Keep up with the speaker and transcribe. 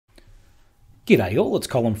G'day all, it's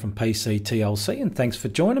Colin from PC TLC and thanks for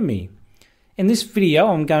joining me. In this video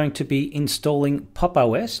I'm going to be installing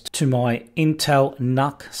PopOS to my Intel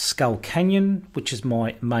NUC Skull Canyon, which is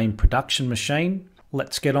my main production machine.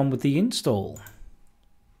 Let's get on with the install.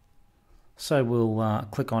 So we'll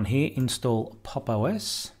click on here, Install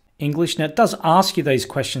PopOS. English. Now it does ask you these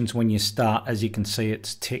questions when you start. As you can see,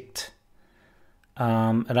 it's ticked.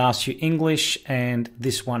 It asks you English and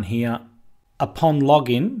this one here. Upon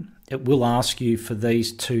login, it will ask you for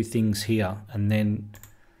these two things here, and then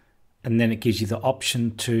it gives you the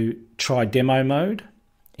option to try demo mode,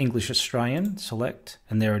 English Australian, select,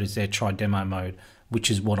 and there it is there, try demo mode, which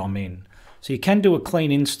is what I'm in. So you can do a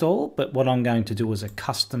clean install, but what I'm going to do is a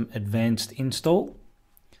custom advanced install.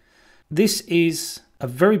 This is a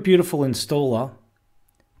very beautiful installer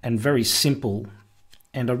and very simple,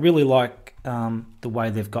 and I really like the way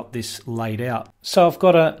they've got this laid out. So I've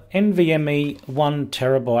got a NVMe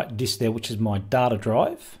 1TB disk there, which is my data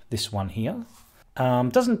drive, this one here.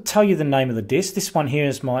 Doesn't tell you the name of the disk. This one here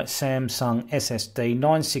is my Samsung SSD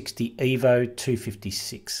 960 EVO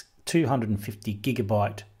 250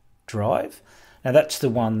 gigabyte drive. Now that's the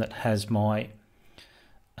one that has my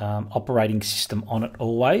operating system on it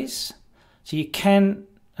always. So you can,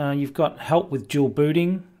 you've got help with dual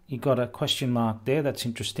booting. You've got a question mark there, that's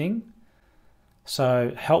interesting.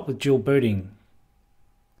 So help with dual booting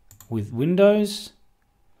with Windows.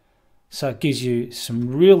 So it gives you some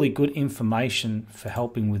really good information for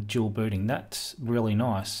helping with dual booting. That's really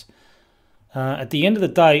nice. At the end of the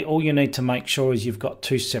day, all you need to make sure is you've got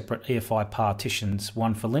two separate EFI partitions,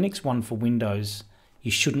 one for Linux, one for Windows. You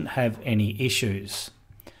shouldn't have any issues.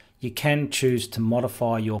 You can choose to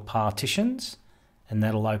modify your partitions and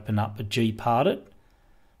that'll open up a Gparted.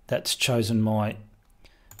 That's chosen my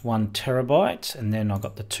 1TB, and then I've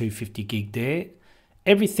got the 250 gig there.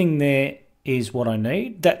 Everything there is what I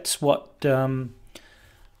need. That's what the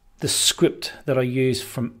script that I use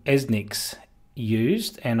from eznix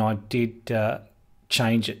used, and I did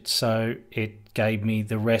change it so it gave me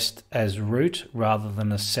the rest as root rather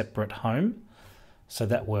than a separate home. So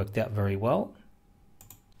that worked out very well.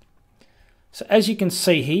 So as you can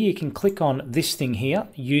see here, you can click on this thing here,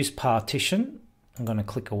 use partition. I'm going to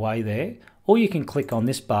click away there. Or you can click on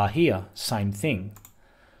this bar here, same thing.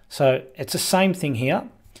 So it's the same thing here.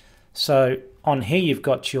 So on here you've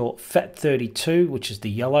got your FAT32, which is the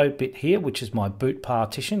yellow bit here, which is my boot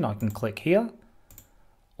partition. I can click here,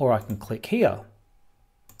 or I can click here.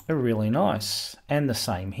 They're really nice. And the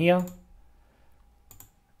same here.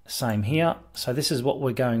 Same here. So this is what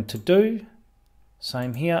we're going to do.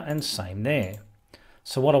 Same here and same there.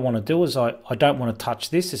 So what I want to do is I don't want to touch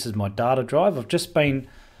this. This is my data drive. I've just been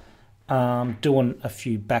doing a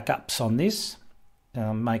few backups on this,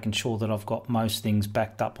 making sure that I've got most things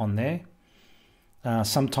backed up on there.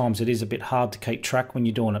 Sometimes it is a bit hard to keep track when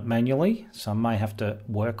you're doing it manually, so I may have to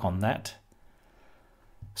work on that.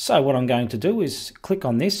 So what I'm going to do is click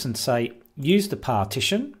on this and say use the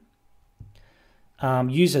partition,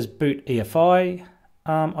 use as boot EFI.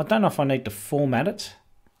 I don't know if I need to format it.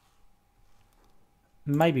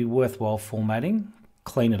 Maybe worthwhile formatting,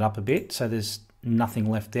 clean it up a bit so there's nothing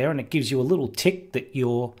left there, and it gives you a little tick that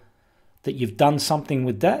you've done something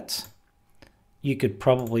with that. You could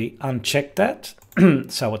probably uncheck that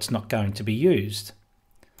so it's not going to be used,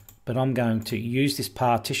 but I'm going to use this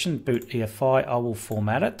partition boot EFI. I will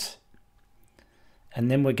format it, and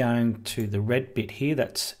then we're going to the red bit here,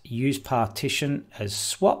 that's use partition as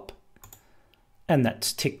swap, and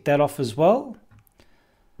that's ticked that off as well.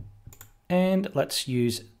 And let's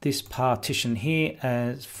use this partition here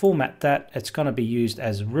as format that. It's going to be used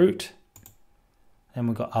as root. And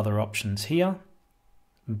we've got other options here.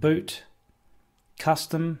 Boot,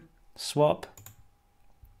 custom, swap.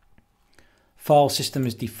 File system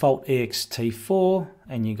is default ext4.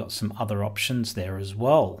 And you've got some other options there as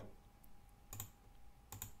well.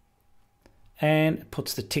 And it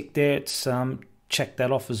puts the tick there. It's checked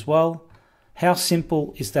that off as well. How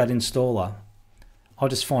simple is that installer? I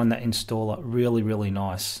just find that installer really, really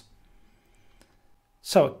nice.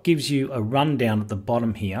 So it gives you a rundown at the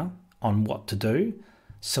bottom here on what to do.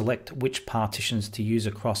 Select which partitions to use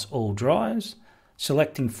across all drives.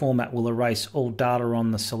 Selecting format will erase all data on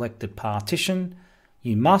the selected partition.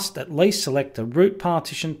 You must at least select a root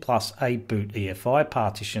partition plus a boot EFI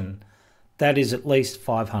partition. That is at least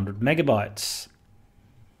 500 megabytes.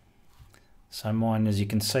 So mine, as you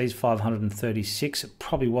can see, is 536. It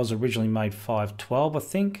probably was originally made 512, I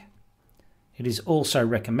think. It is also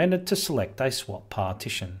recommended to select a swap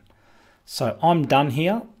partition. So I'm done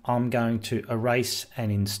here. I'm going to erase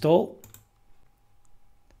and install.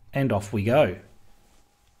 And off we go.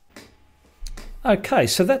 Okay,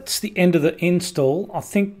 so that's the end of the install. I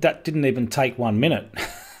think that didn't even take 1 minute.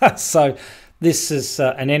 So this is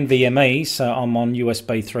an NVMe, so I'm on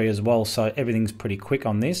USB 3 as well, so everything's pretty quick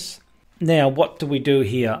on this. Now, what do we do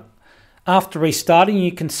here? After restarting,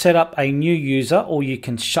 you can set up a new user, or you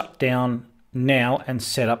can shut down now and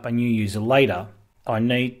set up a new user later. I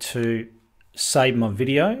need to save my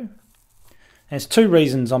video. There's two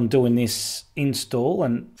reasons I'm doing this install,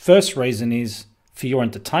 and first reason is for your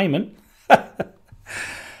entertainment.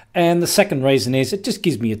 And the second reason is it just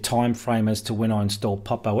gives me a time frame as to when I install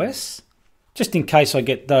PopOS, just in case I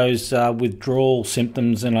get those withdrawal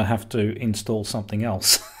symptoms and I have to install something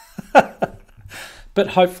else. But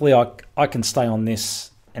hopefully I can stay on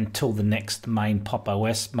this until the next main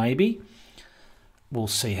PopOS, maybe. We'll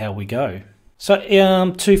see how we go. So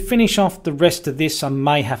to finish off the rest of this, I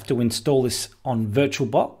may have to install this on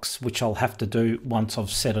VirtualBox, which I'll have to do once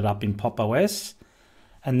I've set it up in PopOS.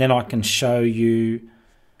 And then I can show you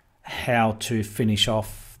how to finish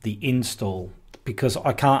off the install, because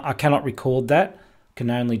I cannot record that. I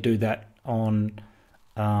can only do that on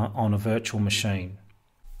a virtual machine.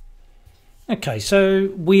 Okay,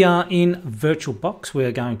 so we are in VirtualBox.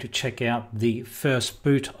 We're going to check out the first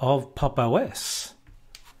boot of PopOS.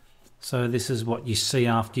 So this is what you see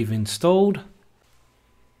after you've installed.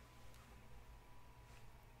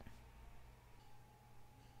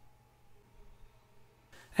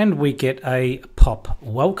 And we get a pop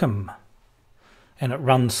welcome. And it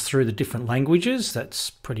runs through the different languages. That's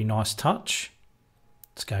a pretty nice touch.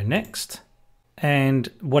 Let's go next. And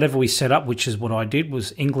whatever we set up, which is what I did,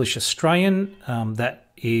 was English Australian. That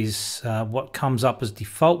is what comes up as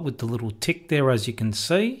default with the little tick there, as you can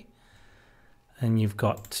see. And you've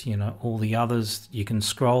got, you know, all the others you can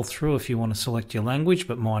scroll through if you want to select your language,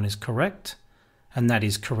 but mine is correct. And that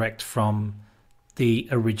is correct from the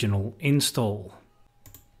original install.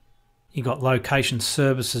 You got location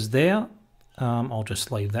services there. I'll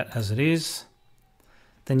just leave that as it is.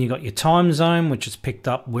 Then you got your time zone, which is picked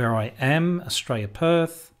up where I am, Australia,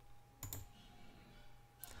 Perth.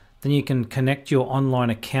 Then you can connect your online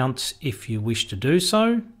accounts if you wish to do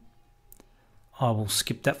so. I will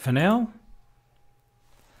skip that for now.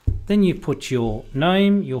 Then you put your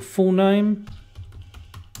name, your full name,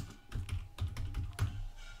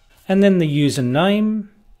 and then the username.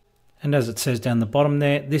 And as it says down the bottom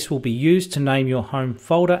there, this will be used to name your home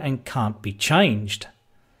folder and can't be changed.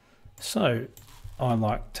 So I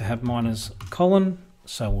like to have mine as Colin,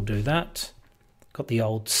 so we'll do that. Got the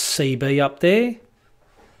old CB up there.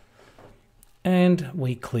 And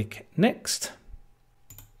we click next.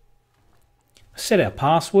 Set our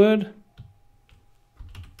password.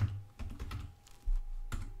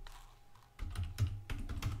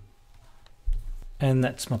 And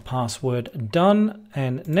that's my password done,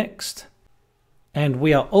 and next. And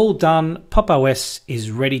we are all done. PopOS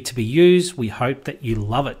is ready to be used. We hope that you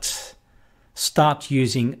love it. Start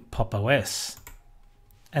using PopOS.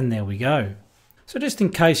 And there we go. So just in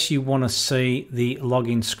case you want to see the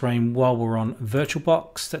login screen while we're on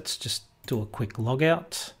VirtualBox, let's just do a quick log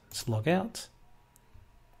out. Let's log out.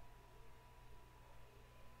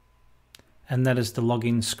 And that is the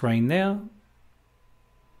login screen there.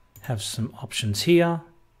 Have some options here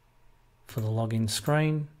for the login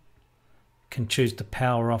screen. Can choose to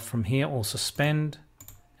power off from here or suspend.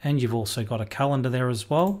 And you've also got a calendar there as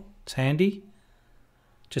well. It's handy.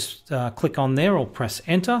 Just click on there or press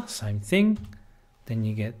enter, same thing. Then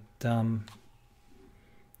you get the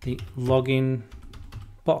login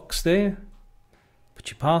box there.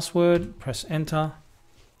 Put your password, press enter.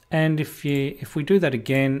 And if we do that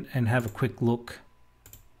again and have a quick look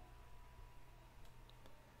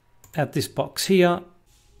at this box here,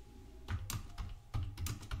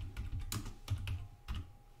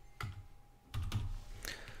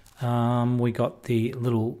 we got the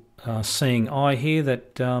little seeing eye here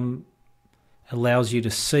that allows you to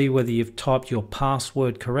see whether you've typed your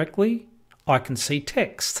password correctly. I can see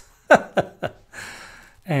text.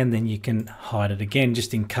 And then you can hide it again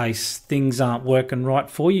just in case things aren't working right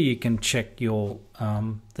for you. You can check your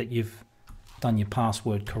that you've done your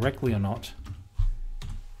password correctly or not.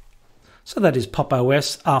 So that is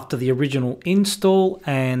PopOS after the original install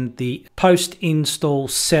and the post-install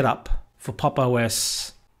setup for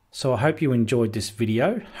PopOS. So I hope you enjoyed this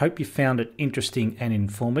video. Hope you found it interesting and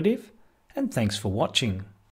informative. And thanks for watching.